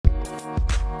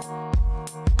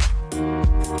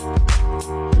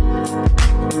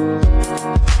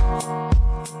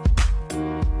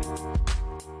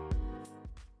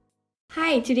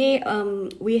Hi, today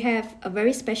we have a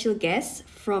very special guest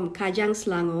from Kajang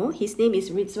Selangor. His name is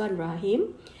Rizwan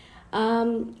Rahim.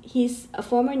 He's a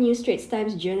former New Straits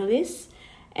Times journalist,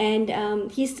 and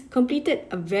he's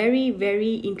completed a very,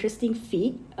 very interesting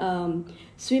feat,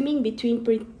 swimming between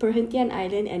Perhentian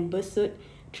Island and Besut,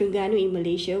 Terengganu in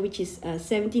Malaysia, which is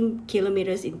 17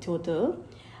 kilometers in total.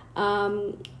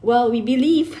 Well, we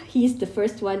believe he's the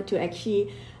first one to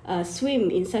actually swim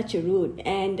in such a route,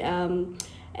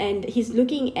 and he's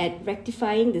looking at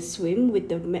rectifying the swim with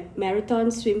the Marathon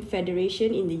Swim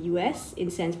Federation in the US in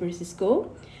San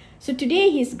Francisco. So today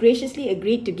he's graciously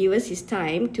agreed to give us his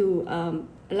time to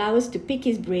allow us to pick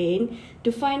his brain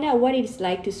to find out what it's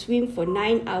like to swim for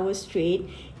 9 hours straight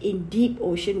in deep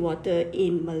ocean water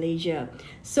in Malaysia.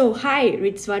 So hi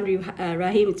Rizwan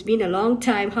Rahim, it's been a long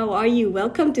time. How are you?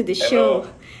 Welcome to the show.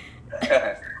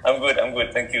 I'm good.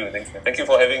 Thank you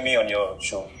for having me on your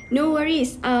show. No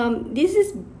worries. This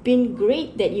has been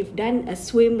great that you've done a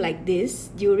swim like this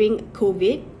during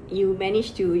COVID. You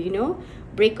managed to,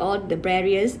 break all the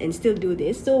barriers and still do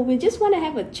this. So we just want to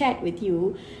have a chat with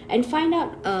you and find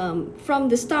out from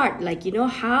the start,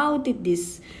 how did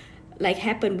this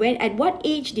happen? At what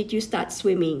age did you start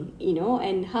swimming?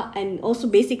 And also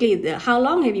basically how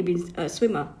long have you been a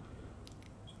swimmer?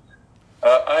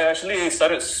 I actually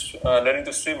started learning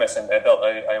to swim as an adult.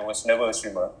 I was never a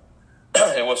swimmer.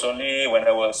 It was only when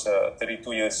I was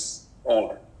 32 years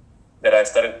old that I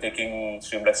started taking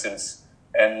swim lessons.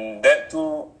 And that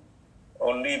too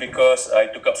only because I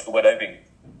took up scuba diving.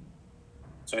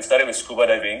 So it started with scuba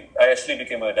diving. I actually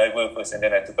became a diver first and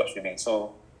then I took up swimming.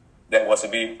 So that was a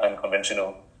bit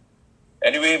unconventional.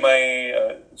 Anyway,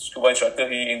 my scuba instructor,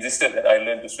 he insisted that I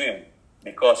learn to swim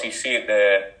because he said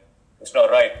that it's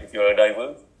not right if you're a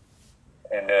diver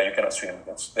and you cannot swim.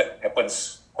 That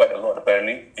happens quite a lot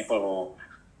apparently. People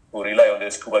who rely on their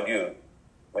scuba gear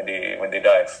when they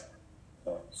dive.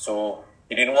 So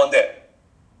he didn't want that,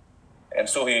 and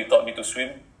so he taught me to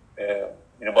swim.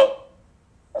 In about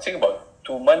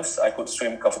 2 months, I could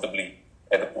swim comfortably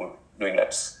at the pool doing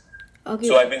laps. Okay.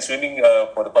 So I've been swimming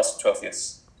for the past 12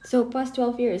 years. So past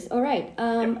 12 years. All right.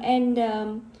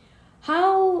 And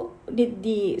how did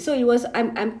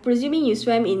I'm presuming you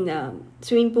swam in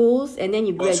swimming pools and then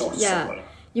you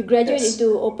graduated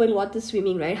into open water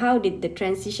swimming, right? How did the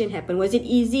transition happen? Was it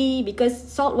easy? Because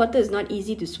salt water is not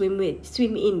easy to swim in.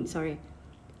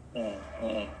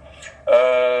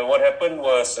 What happened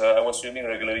was I was swimming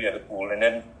regularly at the pool, and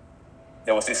then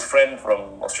there was this friend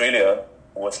from Australia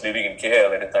who was living in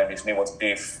KL at the time. His name was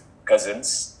Dave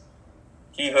Cousins.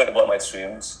 He heard about my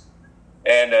swims,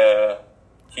 and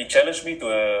he challenged me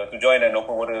to join an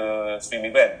open water swim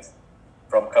event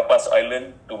from Kapas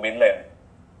Island to mainland.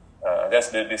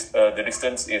 The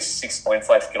distance is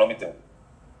 6.5 kilometers.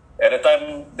 At the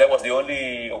time, that was the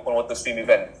only open water swim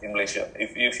event in Malaysia.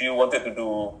 If you wanted to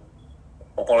do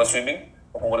open water swimming,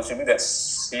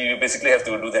 you basically have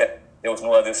to do that. There was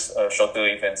no other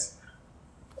shorter events.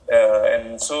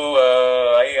 And so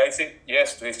I said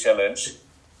yes to his challenge.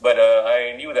 But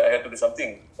I knew that I had to do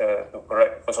something to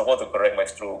correct my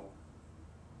stroke.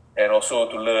 And also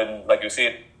to learn, like you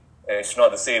said, it's not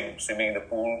the same swimming in the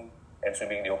pool and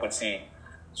swimming in the open sea.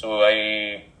 So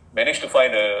I managed to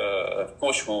find a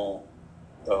coach who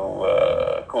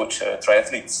coached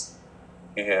triathletes.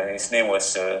 His name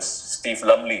was Steve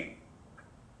Lumley.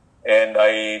 And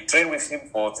I trained with him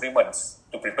for 3 months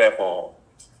to prepare for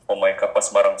my Kapas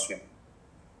Marang swim.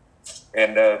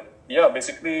 And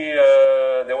basically,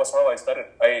 that was how I started.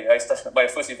 I started. My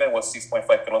first event was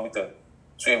 6.5 kilometer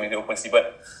swim in the open sea.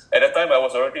 But at that time, I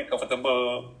was already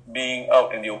comfortable being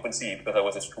out in the open sea because I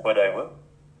was a scuba diver.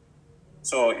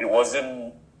 So it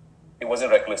wasn't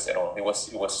reckless at all. It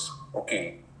was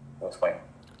okay. It was fine.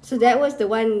 So that was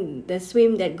the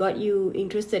swim that got you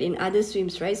interested in other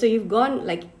swims, right? So you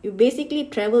basically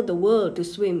traveled the world to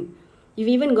swim. You've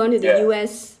even gone to the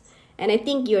US. And I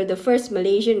think you're the first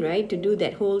Malaysian, right, to do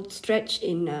that whole stretch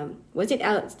in, was it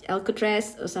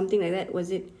Alcatraz or something like that?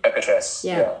 Was it? Alcatraz,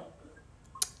 yeah.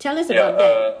 Tell us about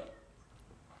that.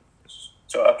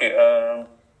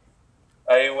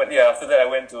 After that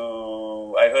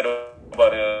I heard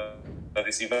about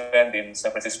this event in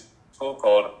San Francisco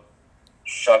called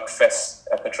Shark Fest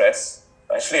Alcatraz.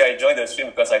 Actually, I joined the swim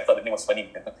because I thought the name was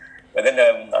funny. But then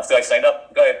after I signed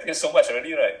up, I paid so much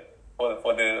already, right?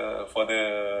 For the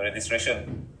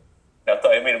registration. I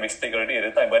thought I made a mistake already at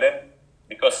the time, but then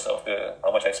because of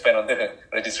how much I spent on the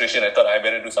registration, I thought I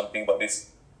better do something about this.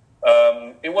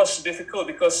 It was difficult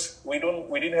because we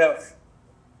didn't have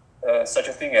such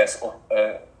a thing as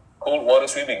cold water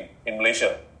swimming in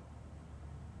Malaysia.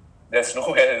 There's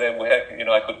nowhere that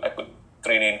I could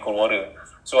train in cold water.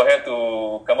 So I had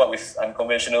to come up with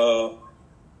unconventional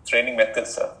training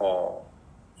methods for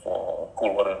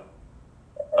cold water.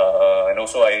 And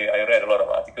also I read a lot of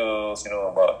articles,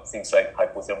 about things like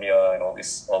hypothermia and all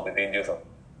the dangers of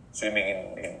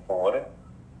swimming in cold water.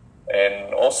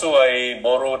 And also I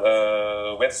borrowed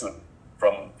a wetsuit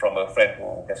from a friend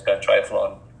who has done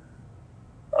triathlon.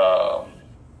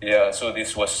 So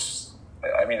this was,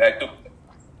 I took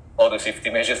all the safety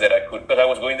measures that I could, because I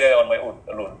was going there on my own,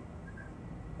 alone.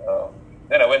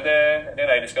 Then I went there, and then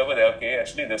I discovered that, okay,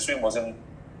 actually the swim wasn't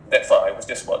that far. It was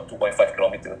just about 2.5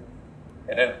 kilometers.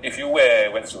 And then if you wear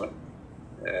a wetsuit,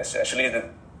 there's actually the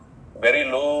very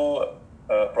low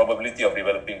probability of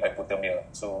developing hypothermia.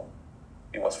 So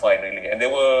it was fine, really. And it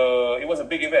was a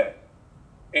big event,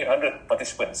 800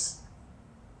 participants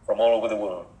from all over the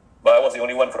world. But I was the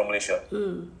only one from Malaysia.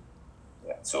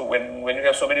 Yeah. So when you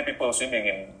have so many people swimming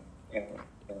in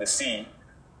the sea,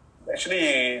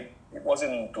 actually it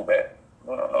wasn't too bad.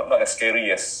 Not as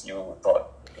scary as you thought.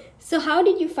 So how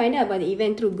did you find out about the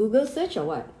event? Through Google search or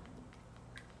what?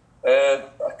 I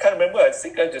can't remember. I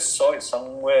think I just saw it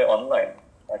somewhere online.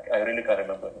 I really can't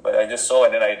remember. But I just saw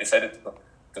and then I decided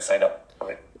to sign up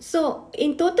for it. So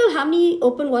in total, how many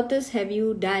open waters have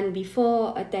you done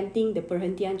before attempting the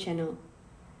Perhentian Channel?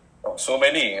 Oh, so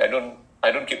many. I don't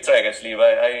keep track actually,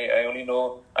 but I only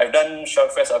know I've done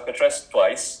Sharkfest Alcatraz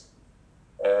twice.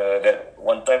 That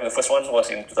one time, the first one was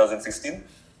in 2016.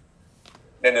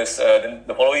 Then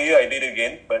the following year I did it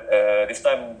again, but this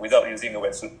time without using a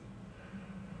wetsuit.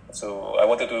 So I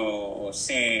wanted to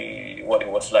see what it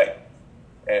was like,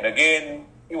 and again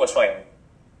it was fine,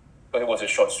 but it was a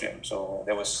short swim, so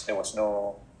there was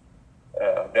no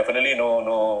definitely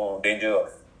no danger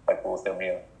of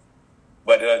hypothermia.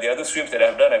 But the other swims that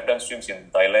I've done swims in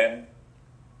Thailand.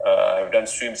 I've done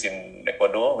swims in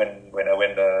Ecuador when I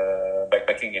went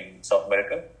backpacking in South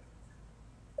America.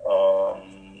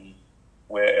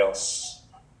 Where else?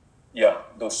 Yeah,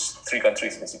 those 3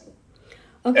 countries basically.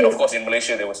 Okay. And of course in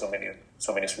Malaysia there were so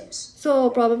many swims. So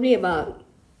probably about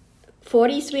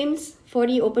 40 swims,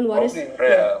 40 open waters?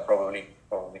 Probably.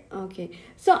 Okay.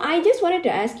 So I just wanted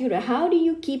to ask you, how do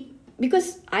you keep,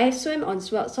 because I swim on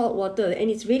salt water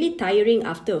and it's really tiring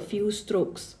after a few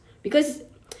strokes. Because,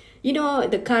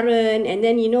 the current and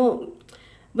then,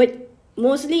 but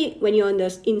mostly when you're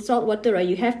in salt water, right,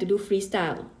 you have to do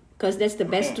freestyle because that's the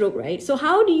best stroke, right? So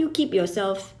how do you keep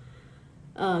yourself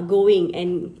going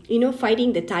and,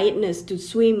 fighting the tiredness to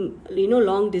swim,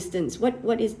 long distance?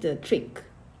 What is the trick?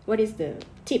 What is the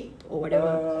tip or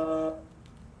whatever?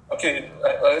 Okay,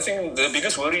 I think the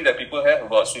biggest worry that people have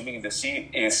about swimming in the sea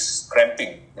is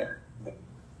cramping. Yeah?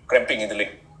 Cramping in the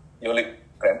leg, your leg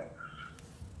cramp.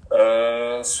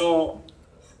 So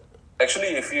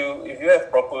actually, if you have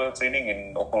proper training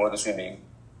in open water swimming,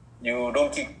 you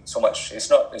don't kick so much. It's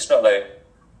not like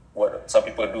what some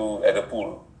people do at the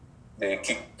pool. They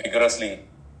kick vigorously.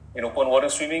 In open water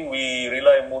swimming, we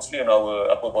rely mostly on our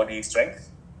upper body strength.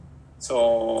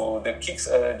 So the kicks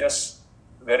are just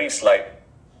very slight,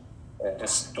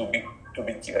 just too big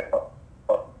kick, like pop,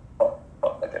 pop, pop,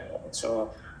 pop, like that.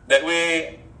 So that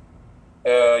way,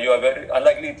 you are very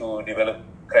unlikely to develop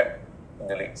cramp in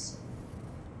the legs.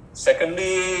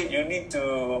 Secondly, you need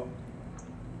to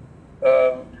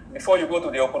before you go to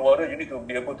the open water, you need to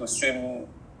be able to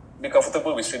be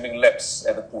comfortable with swimming laps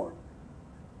at the pool.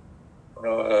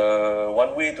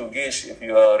 One way to gauge if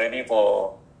you are ready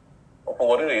for open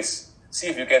water is see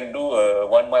if you can do a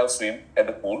 1 mile swim at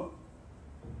the pool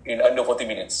in under 40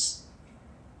 minutes.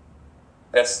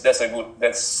 I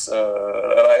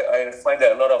find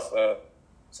that a lot of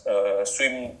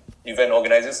swim event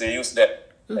organizers, they use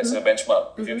that as a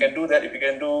benchmark. If you can do that, if you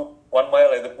can do 1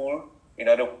 mile at the pool in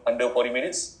under 40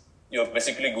 minutes, you're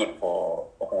basically good for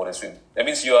open water swim. That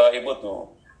means you are able to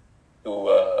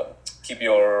keep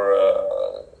your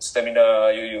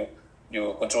stamina, you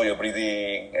control your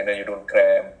breathing, and then you don't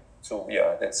cramp. So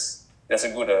yeah, that's a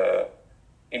good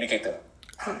indicator.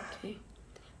 Okay.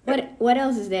 What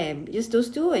else is there? Just those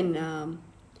two and.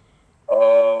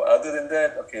 Other than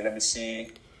that, okay, let me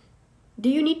see. Do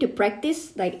you need to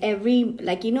practice every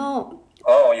every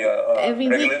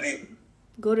regularly week?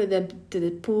 Go to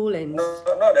the pool and. No,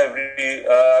 not every.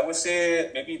 I would say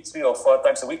maybe 3 or 4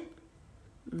 times a week.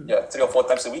 Yeah, 3 or 4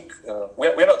 times a week.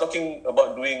 We're not talking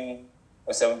about doing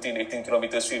a 17-18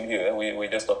 kilometer swim here. We're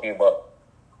just talking about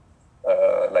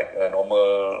like a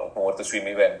normal open water swim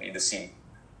event in the sea.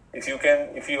 If you're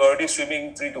already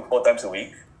swimming 3 to 4 times a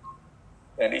week,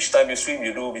 and each time you swim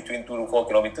you do between 2 to 4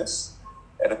 kilometers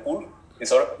at the pool,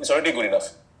 it's already good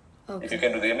enough. Okay. If you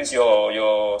can do that, it means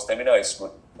your stamina is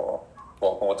good for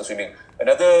open water swimming.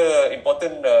 Another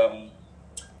important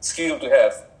skill to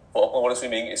have for open water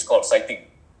swimming is called sighting.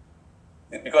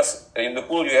 Because in the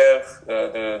pool you have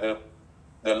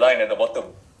the line at the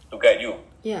bottom to guide you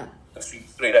Yeah. to swim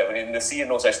straight. Right? But in the sea,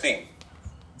 no such thing.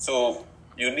 So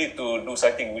you need to do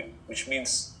sighting, which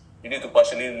means you need to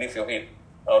partially lift your head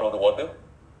out of the water,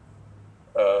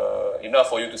 enough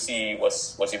for you to see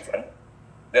what's in front.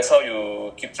 That's how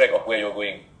you keep track of where you're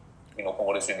going in open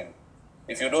water swimming.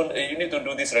 If you don't, you need to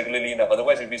do this regularly enough.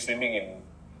 Otherwise, you'll be swimming in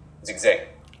zigzag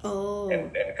Oh.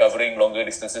 and covering longer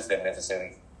distances than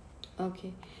necessary.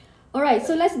 Okay. All right.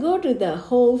 So let's go to the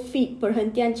whole feed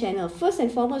Perhentian channel. First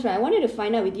and foremost, right, I wanted to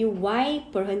find out with you why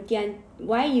Perhentian,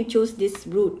 why you chose this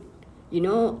route. You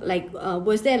know, like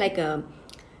was there like a,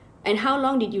 and how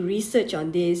long did you research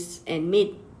on this and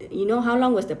made, you know, how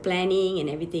long was the planning and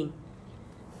everything?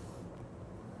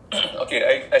 Okay,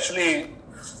 I actually,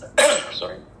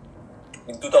 sorry,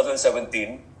 in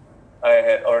 2017, I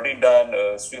had already done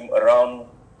a swim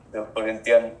around the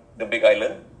Perhentian, the Big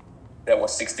Island. That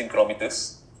was 16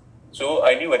 kilometers. So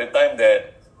I knew at the time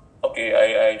that, okay,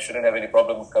 I shouldn't have any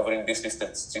problem covering this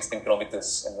distance, 16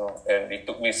 kilometers, you know, and it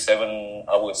took me 7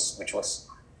 hours, which was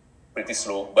pretty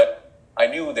slow. But I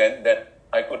knew then that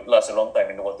I could last a long time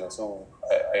in the water, so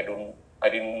I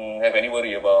didn't have any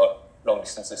worry about long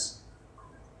distances.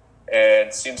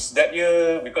 And since that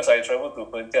year, because I traveled to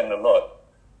Perhentian a lot,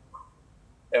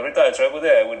 every time I travel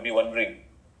there, I would be wondering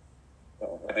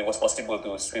whether it was possible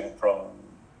to swim from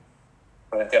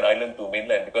Perhentian Island to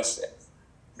mainland, because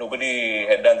nobody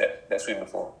had done that swim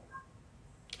before.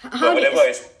 How did,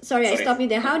 whenever sorry, I stopped you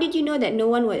there. How did you know that no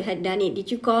one had done it? Did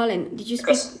you call and did you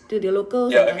speak to the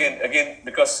locals? Yeah, again,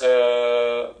 because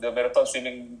the marathon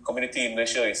swimming community in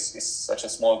Malaysia is such a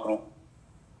small group.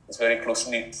 It's very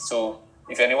close-knit. So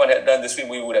if anyone had done the swim,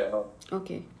 we would have known.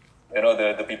 Okay. You know,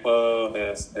 the people,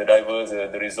 the divers,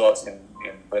 the resorts in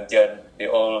Perhentian, they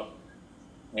all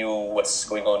knew what's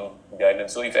going on in the island.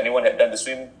 So if anyone had done the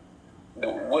swim, the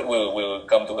word will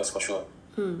come to us for sure.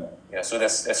 Yeah, so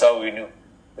that's how we knew.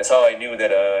 That's how I knew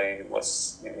that it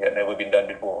had never been done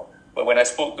before. But when I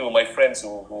spoke to my friends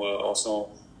who were also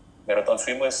marathon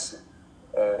swimmers,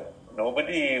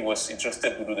 nobody was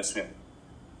interested to do the swim.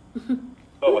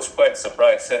 So I was quite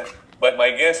surprised. But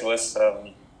my guess was,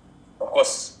 of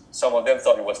course, some of them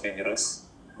thought it was dangerous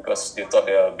because they thought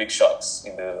there are big sharks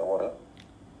in the water.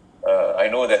 I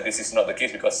know that this is not the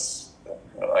case because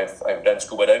I've done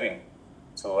scuba diving,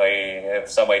 so I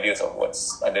have some ideas of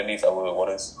what's underneath our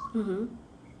waters.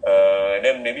 And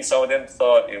then maybe some of them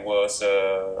thought it was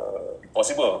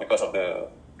impossible because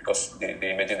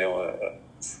they imagined there were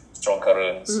strong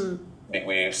currents, big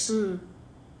waves.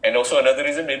 And also another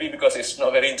reason maybe because it's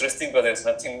not very interesting because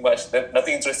there's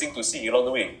nothing interesting to see along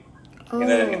the way. In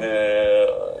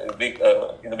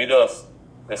the middle of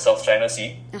the South China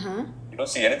Sea, you don't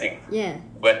see anything. Yeah.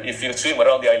 But if you swim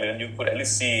around the island, you could at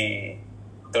least see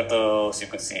turtles, you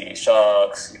could see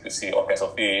sharks, you could see all kinds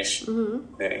of fish.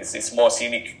 It's more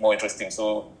scenic, more interesting.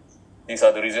 So these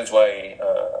are the reasons why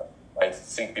I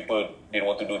think people didn't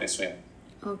want to do this swim.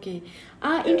 Okay.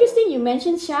 Interesting you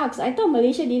mentioned sharks. I thought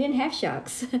Malaysia didn't have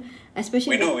sharks.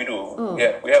 Especially We do. Oh.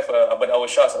 Yeah, we have, but our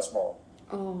sharks are small.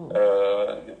 Oh.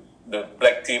 The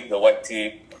black tip, the white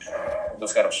tip,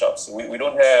 those kind of sharks. We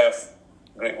don't have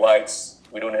great whites.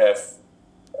 We don't have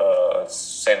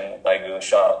sand tiger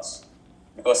sharks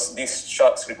because these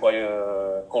sharks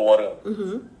require cold water.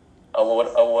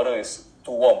 Our water is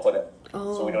too warm for them,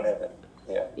 so we don't have them.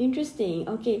 Yeah. Interesting.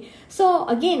 Okay. So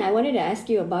again, I wanted to ask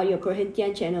you about your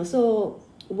Perhentian channel. So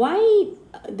why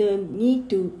the need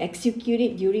to execute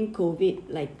it during COVID?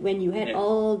 Like when you had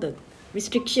all the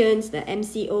restrictions, the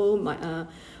MCO.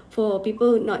 For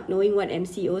people not knowing what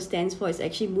MCO stands for, it's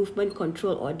actually Movement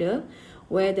Control Order,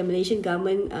 where the Malaysian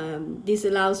government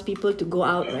disallows people to go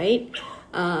out, right,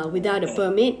 without a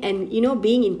permit. And you know,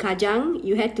 being in Kajang,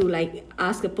 you had to like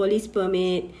ask a police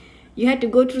permit. You had to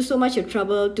go through so much of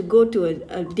trouble to go to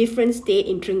a different state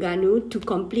in Terengganu to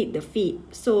complete the feat.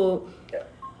 So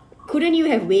couldn't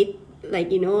you have wait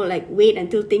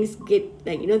until things get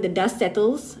the dust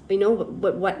settles?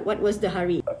 But what was the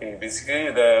hurry? Okay, basically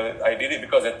I did it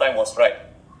because the time was right.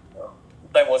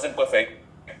 The time wasn't perfect,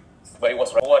 but it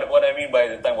was right. What I mean by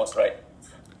the time was right.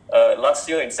 Last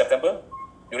year in September,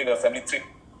 during a family trip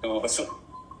to Besut,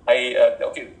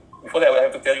 before that I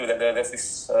have to tell you that there's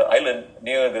this island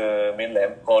near the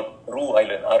mainland called Ru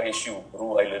Island, RSU,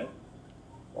 Ru Island,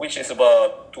 which is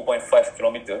about 2.5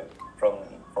 kilometers from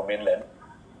mainland.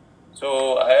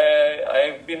 So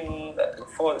I've been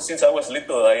since I was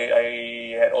little.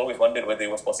 I had always wondered whether it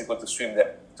was possible to swim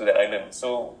to that island.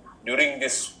 So during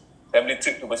this family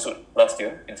trip to Besut last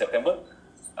year in September,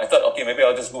 I thought, okay, maybe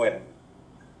I'll just go and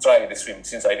try the swim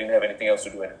since I didn't have anything else to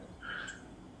do.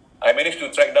 I managed to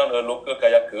track down a local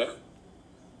kayaker.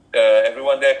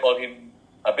 Everyone there called him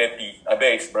Abe P.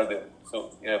 Abe is brother,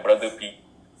 so brother P.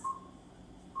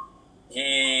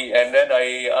 And then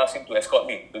I asked him to escort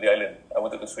me to the island. I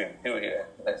wanted to swim.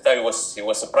 At the time he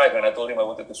was surprised when I told him I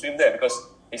wanted to swim there, because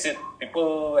he said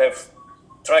people have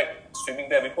tried swimming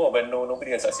there before, but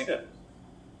nobody has succeeded.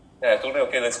 And I told him,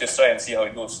 okay, let's just try and see how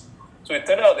it goes. So it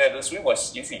turned out that the swim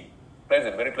was easy,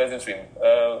 pleasant, very pleasant swim.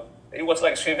 It was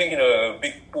like swimming in a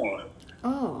big pool.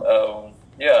 Oh.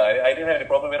 I didn't have any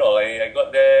problem at all. I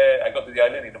got there, I got to the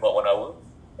island in about 1 hour,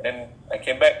 and then I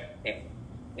came back in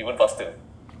even faster. It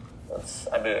was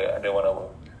under 1 hour.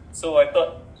 So I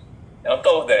thought, on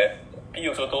top of that, P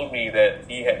also told me that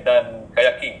he had done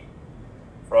kayaking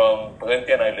from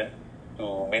Perhentian Island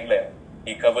to mainland.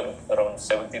 He covered around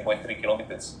 17.3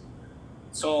 kilometers.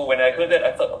 So when I heard that,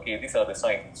 I thought, okay, these are the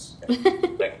signs.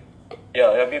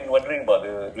 I've been wondering about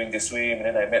doing the swim, and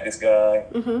then I met this guy,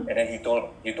 and then he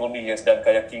told me he has done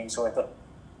kayaking. So I thought,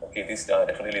 okay, this is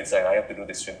definitely a sign. I have to do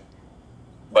this swim.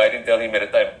 But I didn't tell him at the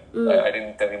time. I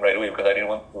didn't tell him right away because I didn't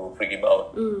want to freak him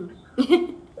out.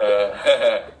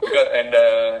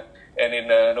 And in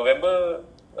November,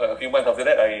 a few months after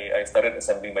that, I started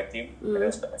assembling my team, and I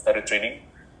started training,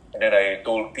 and then I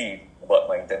told P about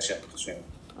my intention to swim.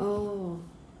 Oh.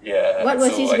 Yeah. What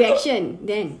was his reaction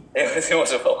then? He was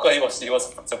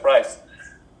surprised.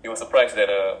 He was surprised that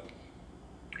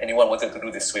anyone wanted to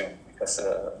do this swim, because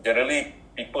generally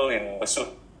people in Besut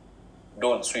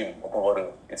don't swim open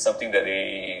water. It's something that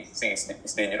they think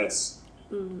is dangerous.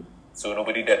 So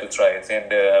nobody dared to try it.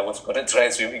 And I was going to try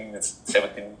swimming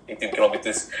 17, 18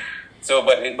 kilometers. So,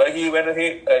 but he went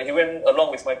ahead. He went along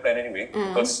with my plan anyway,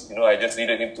 because I just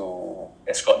needed him to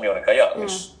escort me on a kayak,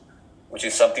 which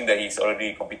is something that he's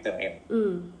already competent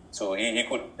in. So he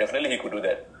could do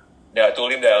that. Yeah, I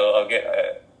told him that I'll get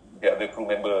the other crew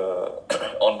member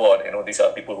on board. These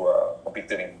are people who are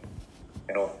competent in,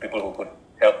 people who could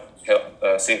help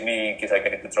save me in case I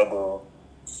get into trouble.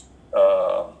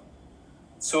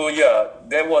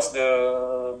 That was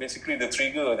basically the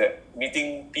trigger. That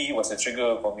meeting P was the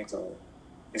trigger for me to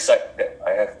decide that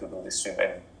I have to do this swim,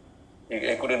 and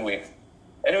I couldn't wait.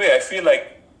 Anyway, I feel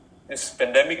like this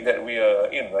pandemic that we are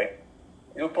in, right?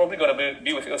 It's probably gonna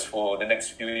be with us for the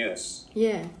next few years.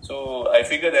 Yeah. So I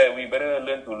figured that we better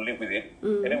learn to live with it,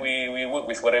 and then we work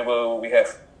with whatever we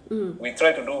have. We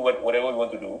try to do whatever we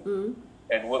want to do,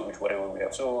 and work with whatever we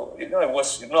have. So it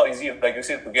was not easy, like you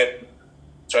said, to get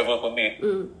travel permit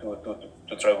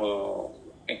to travel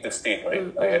interstate,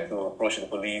 right? I had to approach the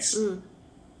police,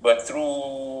 but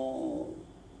through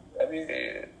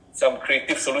some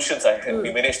creative solutions,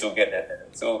 we managed to get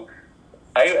that. So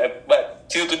but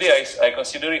till today, I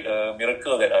consider it a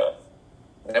miracle that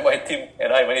my team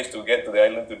and I managed to get to the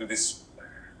island to do this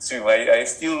swim. I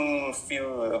still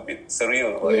feel a bit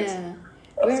surreal about it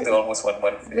after almost 1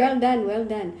 month. Well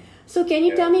done. So can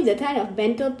you tell me the kind of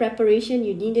mental preparation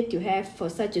you needed to have for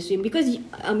such a swim? Because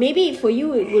maybe for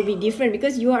you it will be different,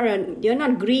 because you're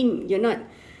not green, you're not,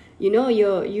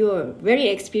 you're a very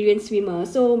experienced swimmer.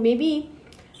 So maybe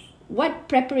what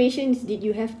preparations did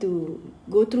you have to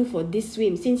go through for this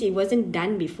swim, since it wasn't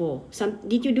done before?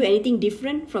 Did you do anything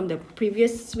different from the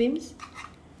previous swims?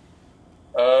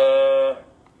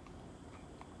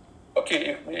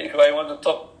 Okay, if I want to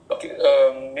talk,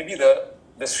 maybe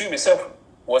the swim itself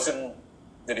wasn't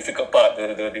the difficult part.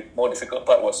 The more difficult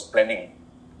part was planning,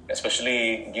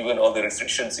 especially given all the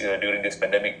restrictions during this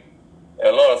pandemic.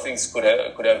 A lot of things could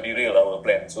have derailed our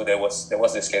plan. So that was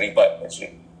the scary part,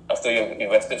 actually. After you've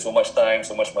invested so much time,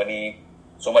 so much money,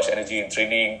 so much energy in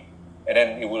training, and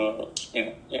then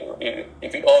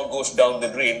if it all goes down the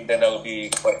drain, then I'll be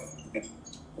quite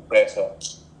depressed.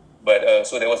 But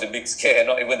so that was a big scare.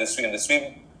 Not even the swim. The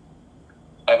swim,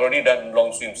 I've already done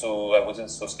long swim, so I wasn't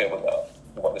so scared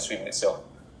about the swim itself.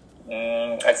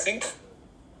 I think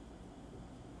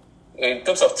in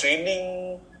terms of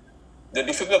training, the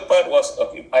difficult part was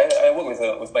I worked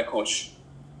with my coach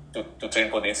to train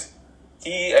for this.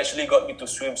 He actually got me to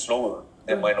swim slower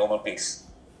than my normal pace.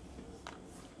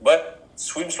 But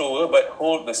swim slower, but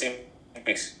hold the same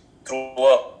pace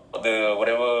throughout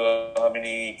how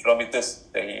many kilometers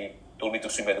that he told me to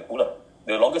swim at the pool.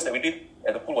 The longest that we did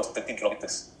at the pool was 13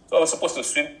 kilometers. So I was supposed to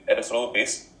swim at a slower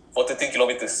pace for 13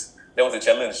 kilometers. That was a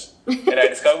challenge. And I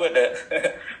discovered that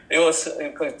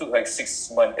it took like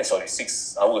 6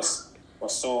 hours. It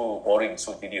was so boring,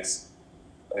 so tedious.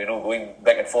 Going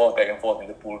back and forth in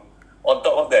the pool. On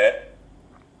top of that,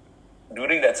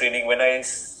 during that training, when I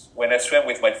swam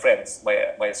with my friends,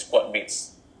 my squad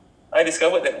mates, I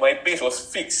discovered that my pace was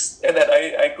fixed and that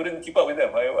I couldn't keep up with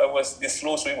them. I was this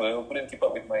slow swimmer who couldn't keep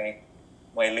up with my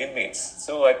lane mates.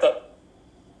 So I thought,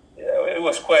 yeah, it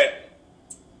was quite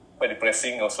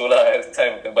depressing also lah at the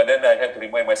time. But then I had to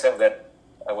remind myself that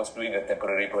I was doing a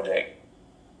temporary project.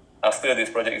 After this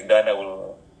project is done,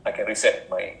 I can reset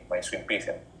my swim pace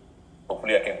and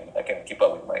hopefully I can keep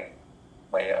up with my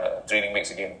training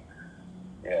mates again.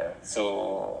 Yeah,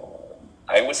 so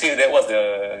I would say that was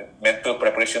the mental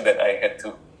preparation that I had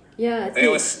to. Yeah, It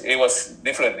was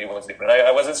different. It was different.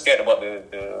 I wasn't scared about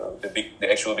the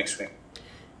actual big swim.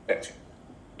 Actually.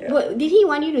 Yeah. Well, did he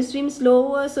want you to swim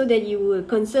slower so that you will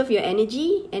conserve your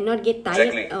energy and not get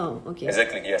tired? Exactly. Oh, okay.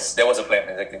 Exactly. Yes, that was the plan.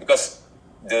 Exactly, because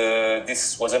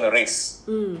this wasn't a race.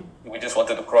 We just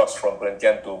wanted to cross from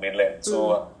Perhentian to mainland.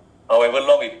 So, however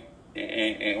long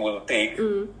it will take,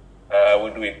 I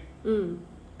will do it.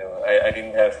 I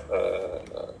didn't have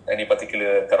any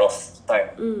particular cut-off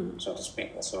time, so to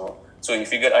speak. So he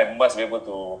figured I must be able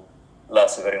to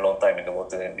last a very long time in the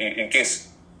water. And in case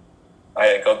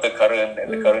I encountered current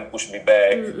and the current pushed me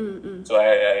back, so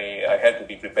I had to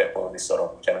be prepared for this sort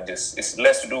of challenges. It's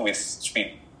less to do with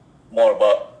speed, more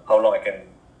about how long I can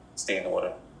stay in the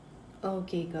water.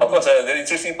 Okay, got Of course, the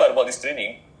interesting part about this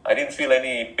training, I didn't feel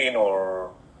any pain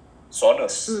or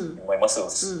soreness in my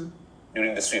muscles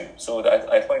during the swim. So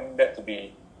I find that to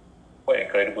be quite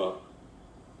incredible.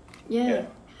 Yeah.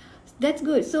 That's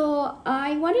good. So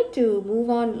I wanted to move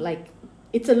on. Like,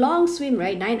 it's a long swim,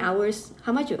 right? 9 hours.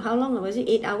 How long was it?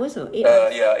 8 hours or 8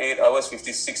 hours? Yeah, 8 hours,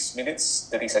 56 minutes,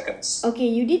 30 seconds. Okay,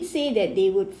 you did say that they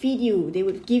would feed you. They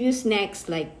would give you snacks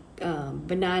like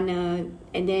banana,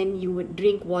 and then you would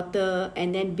drink water,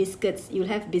 and then biscuits. You'll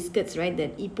have biscuits, right?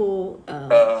 That Ipoh.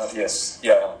 Yes,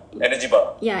 yeah, energy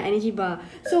bar. Yeah, energy bar.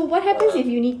 So what happens if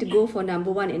you need to go for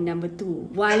number 1 and number 2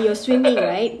 while you're swimming,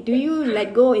 right? Do you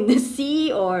let go in the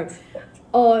sea or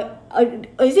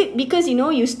is it because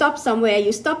you stopped somewhere?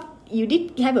 You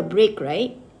did have a break,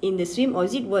 right, in the swim, or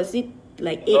was it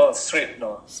like 8?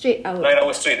 No, straight out. 9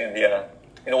 hours straight in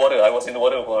the water. I was in the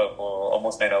water for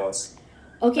almost 9 hours.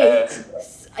 Okay.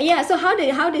 Yeah. So how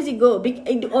does it go?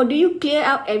 Or do you clear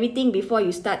out everything before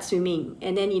you start swimming,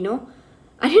 and then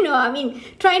I don't know. I mean,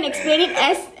 try and explain it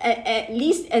as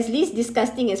least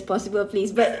disgusting as possible,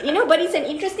 please. But but it's an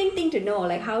interesting thing to know.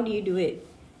 Like, how do you do it?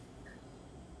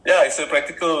 Yeah, it's a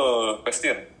practical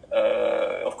question.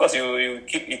 Of course, you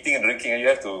keep eating and drinking, and you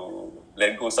have to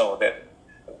let go some of that.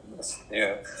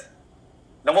 Yeah.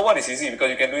 Number 1 is easy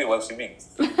because you can do it while swimming.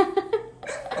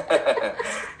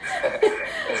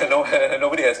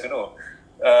 Nobody has to know.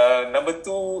 Number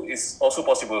 2 is also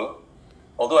possible,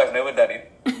 although I've never done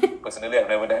it. Personally, I've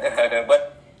never done it.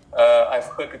 But I've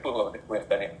heard people who have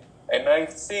done it. And I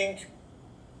think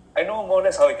I know more or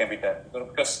less how it can be done.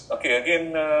 Because,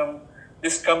 again,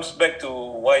 this comes back to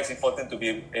why it's important to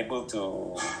be able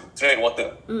to tread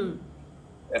water.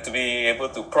 To be able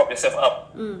to prop yourself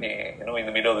up, in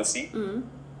the middle of the sea.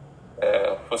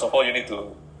 First of all, you need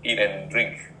to eat and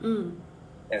drink.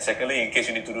 And secondly, in case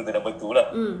you need to do the number 2 lah.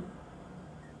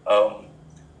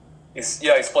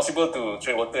 It's possible to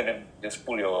tread water and then just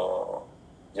pull your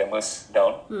jammers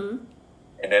down,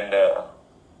 and then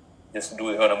just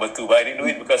do your number 2. But I didn't do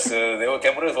it because there were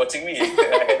cameras watching me.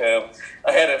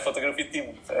 I had a photography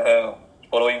team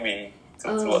following me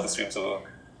throughout the swim.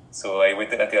 So I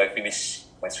waited until I finished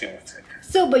my swim.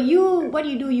 So, but what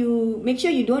do? You make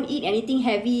sure you don't eat anything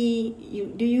heavy.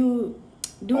 You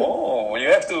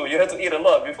have to eat a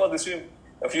lot before the swim.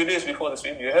 A few days before the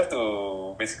swim, you have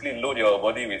to basically load your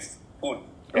body with food.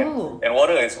 And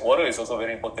water is also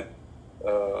very important.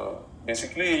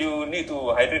 Basically, you need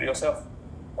to hydrate yourself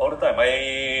all the time.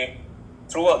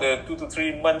 Throughout the 2 to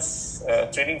 3 months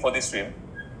training for this swim,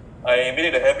 I made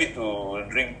it a habit to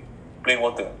drink plain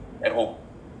water at home.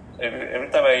 Every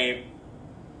time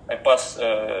I pass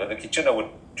the kitchen, I would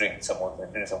drink some water.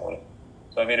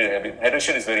 So I made it a habit.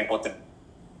 Hydration is very important.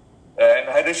 And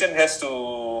hydration has to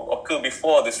occur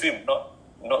before the swim, not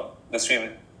the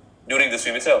swim, during the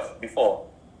swim itself, before.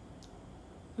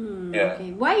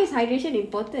 Okay. Why is hydration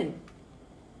important?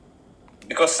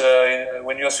 Because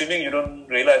when you're swimming, you don't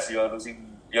realize you're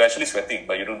actually sweating,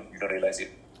 but you don't realize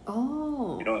it.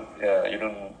 Oh. You don't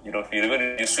feel. Even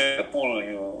when you swim in the pool,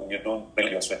 you don't feel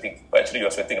you're sweating, but actually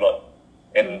you're sweating a lot.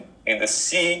 And in the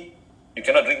sea, you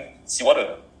cannot drink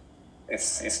seawater.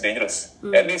 It's dangerous.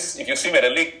 At least if you swim at a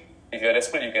lake, if you're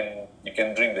desperate, you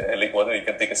can drink the lake water. You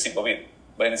can take a sip of it.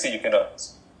 But in the sea, you cannot.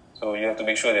 So you have to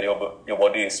make sure that your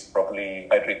body is properly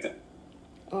hydrated.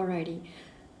 Alrighty.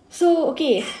 So,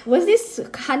 okay, was this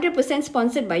 100%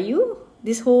 sponsored by you?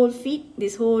 This whole feed,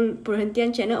 this whole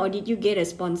Perhentian channel, or did you get a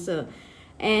sponsor?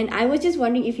 And I was just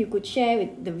wondering if you could share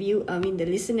with the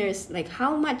listeners, like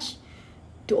how much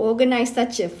to organize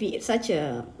such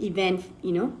a event,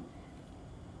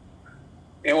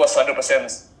 It was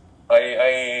 100%.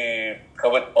 I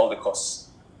covered all the costs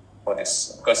for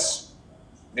this because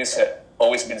this had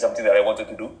always been something that I wanted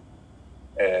to do,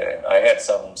 and I had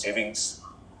some savings,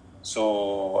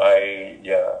 so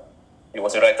it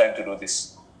was the right time to do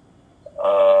this,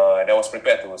 and I was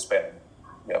prepared to spend.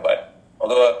 Yeah, but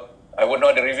although I would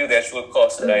not reveal the actual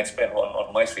cost that I spent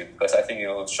on my trip because I think it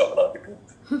will shock a lot of people.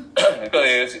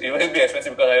 Because it will be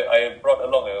expensive because I brought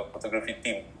along a photography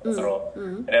team after all.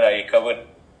 And then I covered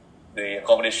the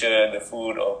accommodation, the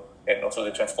food, and also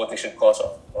the transportation cost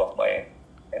of my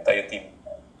entire team.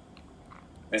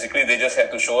 Basically, they just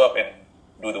had to show up and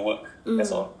do the work.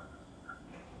 That's all.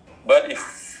 But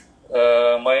if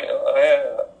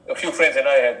a few friends and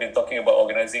I have been talking about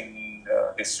organizing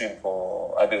this swim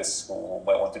for others who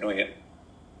might want to do it,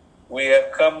 we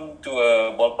have come to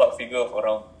a ballpark figure of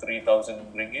around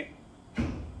 3,000 ringgit.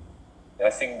 I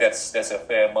think that's a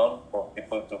fair amount for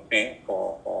people to pay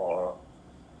for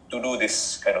to do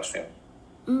this kind of swim,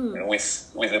 and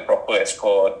with the proper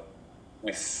escort,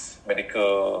 with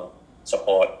medical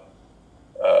support,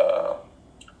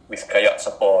 with kayak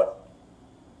support,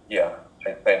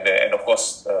 and of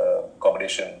course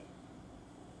accommodation.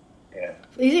 Yeah.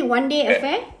 Is it one day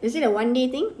affair? Is it a one day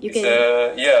thing? We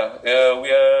are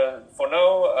for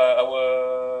now.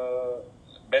 Our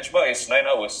benchmark is 9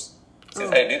 hours.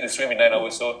 Since I did the swim in 9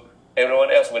 hours, so everyone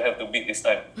else will have to beat this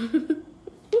time.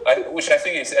 Which I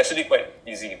think is actually quite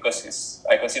easy because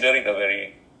I consider it a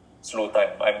very slow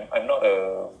time. I'm not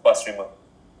a fast swimmer.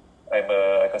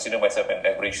 I consider myself an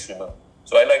average swimmer.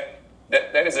 So I like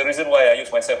that. That is the reason why I use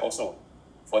myself also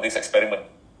for this experiment.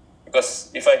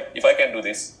 Because if I can do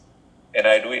this, and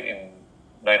I do it in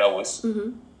 9 hours,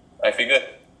 I figured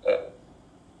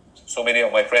so many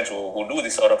of my friends who do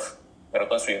this sort of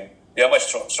marathon swim, they are much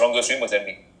stronger swimmers than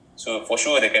me. So for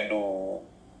sure they can do.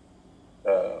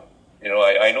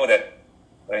 I know that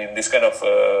in this kind of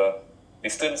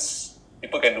distance,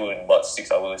 people can do in about 6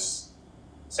 hours,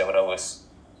 7 hours.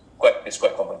 It's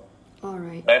quite common. All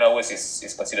right. 9 hours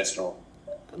is considered slow.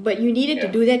 But you needed to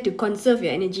do that to conserve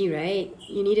your energy, right?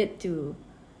 You needed to.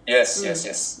 Yes.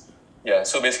 Yeah.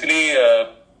 So basically, a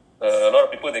lot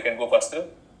of people they can go faster,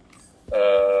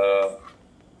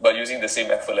 but using the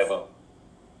same effort level.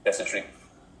 That's the trick.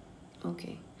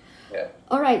 Okay. Yeah.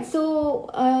 All right. So,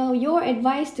 your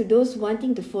advice to those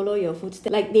wanting to follow your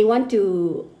footsteps, like they want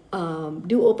to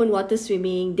do open water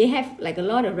swimming, they have like a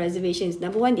lot of reservations.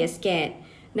 Number one, they're scared.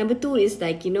 Number two is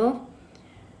like even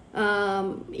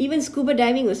scuba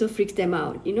diving also freaks them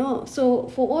out. So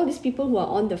for all these people who are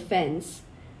on the fence,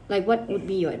 like what would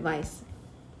be your advice?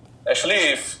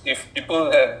 Actually, if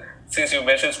people since you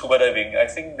mentioned scuba diving, I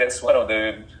think that's one of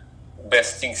the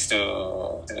best things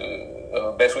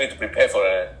best way to prepare for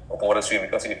a open water swim,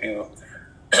 because if you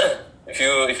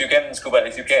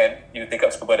you take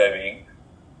up scuba diving,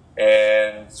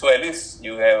 and so at least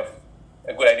you have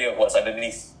a good idea of what's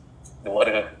underneath the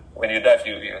water. When you dive,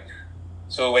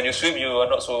 so when you swim, you are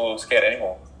not so scared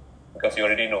anymore because you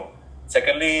already know.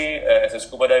 Secondly, as a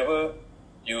scuba diver,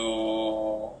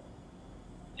 you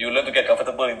learn to get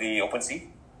comfortable in the open sea.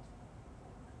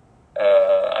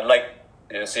 Unlike,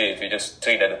 say, if you just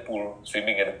train at the pool,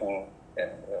 swimming at the pool,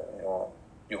 and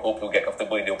you hope to get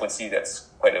comfortable in the open sea, that's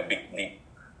quite a big leap.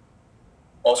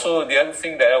 Also, the other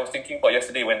thing that I was thinking about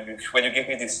yesterday when you gave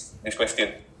me this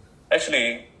question,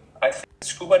 actually, I think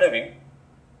scuba diving,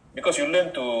 because you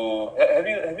learn to.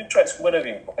 Have you tried scuba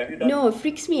diving? Have you done? No, it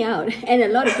freaks me out, and a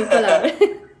lot of people are.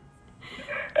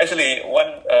 Actually,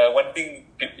 one thing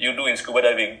you do in scuba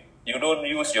diving, you don't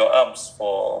use your arms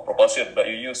for propulsion, but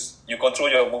you control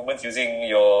your movements using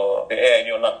the air in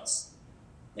your lungs.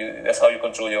 That's how you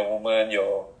control your movement,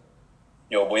 your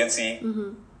buoyancy.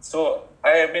 So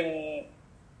I have been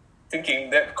thinking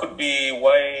that could be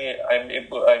why I'm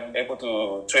able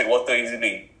to tread water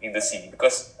easily in the sea,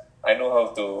 because I know how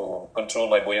to control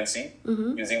my buoyancy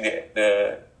using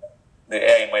the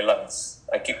air in my lungs.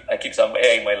 I keep some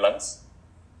air in my lungs,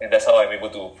 and that's how I'm able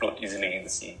to float easily in the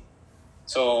sea.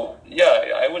 So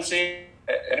yeah, I would say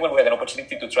anyone who has an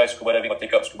opportunity to try scuba diving or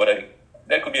take up scuba diving,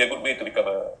 that could be a good way to become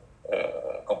a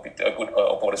good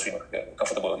open water swimmer.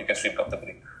 Comfortable, you can swim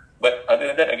comfortably. But other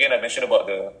than that, again, I mentioned about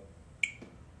the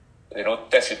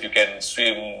test if you can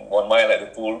swim 1 mile at the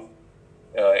pool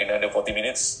in under 40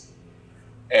 minutes.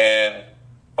 And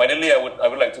finally, I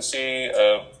would like to say,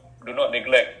 do not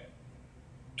neglect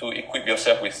to equip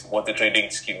yourself with water trading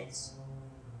skills.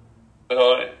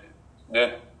 Because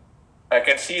I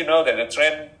can see now that the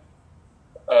trend,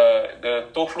 the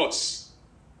tow floats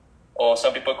or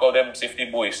some people call them safety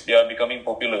buoys. They are becoming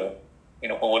popular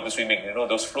in open water swimming. You know,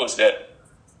 those floats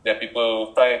that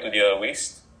people tie to their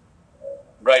waist,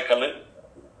 bright colored.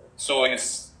 So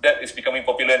that is becoming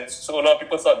popular. And so a lot of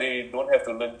people thought they don't have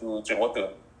to learn to tread water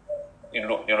in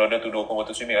order to do open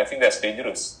water swimming. I think that's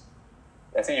dangerous.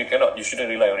 I think you shouldn't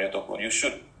rely on your toko. You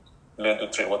should learn to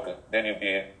tread water. Then you'll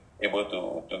be able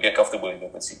to get comfortable in the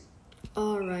open sea.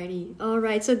 Alrighty.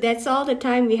 Alright, so that's all the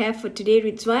time we have for today,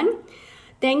 Rizwan.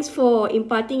 Thanks for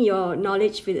imparting your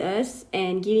knowledge with us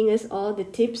and giving us all the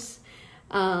tips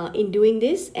in doing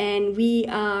this. And we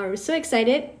are so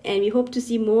excited and we hope to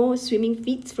see more swimming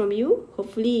feats from you,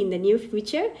 hopefully in the near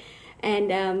future.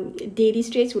 And Daily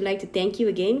Straits would like to thank you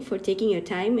again for taking your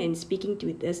time and speaking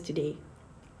with us today.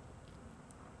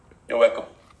 You're welcome.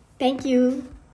 Thank you.